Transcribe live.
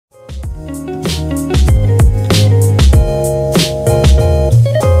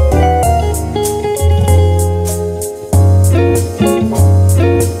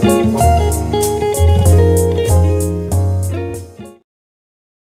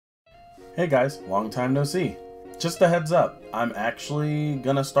Hey guys, long time no see. Just a heads up, I'm actually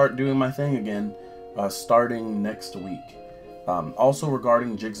gonna start doing my thing again, starting next week. Also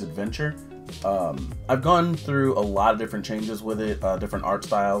regarding Jigs Adventure, I've gone through a lot of different changes with it, different art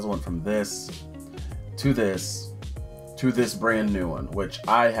styles. I went from this, to this brand new one, which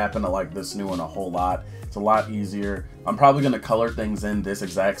I happen to like this new one a whole lot. It's a lot easier. I'm probably gonna color things in this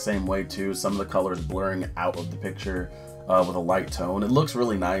exact same way too. Some of the colors blurring out of the picture with a light tone. It looks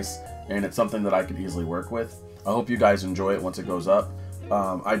really nice, and it's something that I could easily work with. I hope you guys enjoy it once it goes up.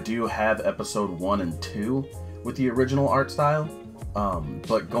 I do have episode 1 and 2 with the original art style,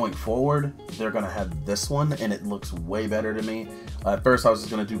 but going forward, they're gonna have this one, and it looks way better to me. At first, I was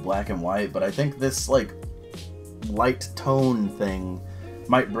just gonna do black and white, but I think this like light tone thing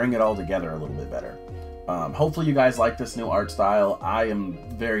might bring it all together a little bit better. Hopefully you guys like this new art style. I am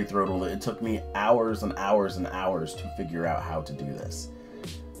very thrilled with it. It took me hours and hours and hours to figure out how to do this.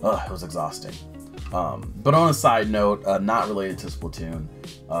 It was exhausting. But on a side note, not related to Splatoon,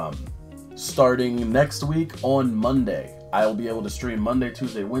 starting next week on Monday, I will be able to stream Monday,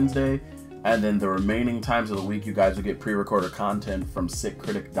 Tuesday, Wednesday, and then the remaining times of the week you guys will get pre-recorded content from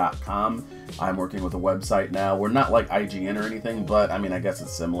sitcritic.com. I'm working with a website now. We're not like IGN or anything, but I mean, I guess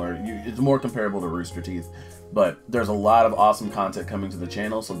it's similar. It's more comparable to Rooster Teeth, but there's a lot of awesome content coming to the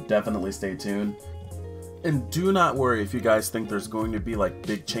channel, so definitely stay tuned. And do not worry if you guys think there's going to be like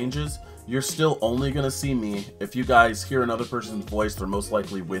big changes. You're still only going to see me. If you guys hear another person's voice, they're most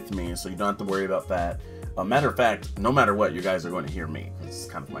likely with me, so you don't have to worry about that. Matter of fact, no matter what, you guys are going to hear me. This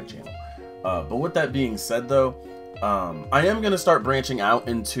is kind of my channel. But with that being said though, I am going to start branching out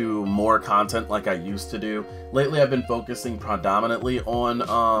into more content like I used to do. Lately I've been focusing predominantly on,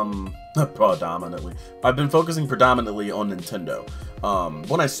 I've been focusing predominantly on Nintendo.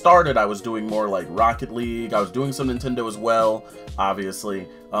 When I started, I was doing more like Rocket League. I was doing some Nintendo as well, obviously.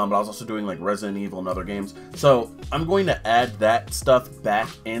 But I was also doing like Resident Evil and other games. So I'm going to add that stuff back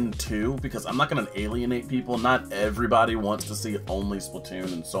in too, because I'm not going to alienate people. Not everybody wants to see only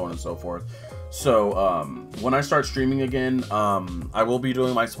Splatoon and so on and so forth. So when I start streaming again, I will be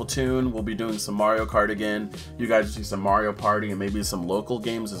doing my Splatoon. We'll be doing some Mario Kart again. You guys will see some Mario Party and maybe some local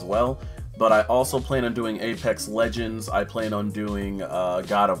games as well. But I also plan on doing Apex Legends. I plan on doing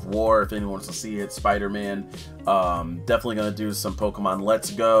God of War, if anyone wants to see it, Spider-Man. Definitely going to do some Pokemon Let's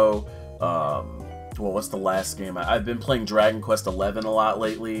Go. Well, what's the last game? I've been playing Dragon Quest XI a lot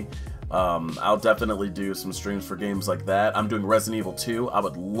lately. I'll definitely do some streams for games like that. I'm doing Resident Evil 2. I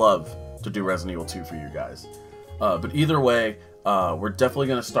would love to do Resident Evil 2 for you guys. But either way, we're definitely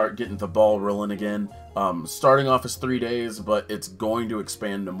going to start getting the ball rolling again. Starting off as 3 days, but it's going to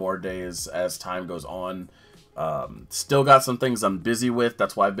expand to more days as time goes on. Still got some things I'm busy with.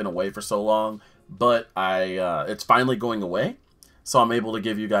 That's why I've been away for so long. But it's finally going away, so I'm able to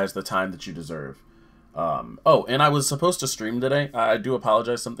give you guys the time that you deserve. Oh, and I was supposed to stream today. I do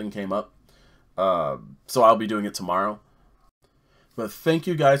apologize. Something came up. So I'll be doing it tomorrow. But thank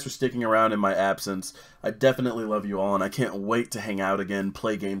you guys for sticking around in my absence. I definitely love you all, and I can't wait to hang out again,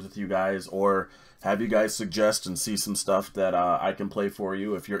 play games with you guys, or have you guys suggest and see some stuff that I can play for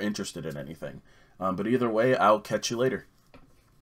you if you're interested in anything. But either way, I'll catch you later.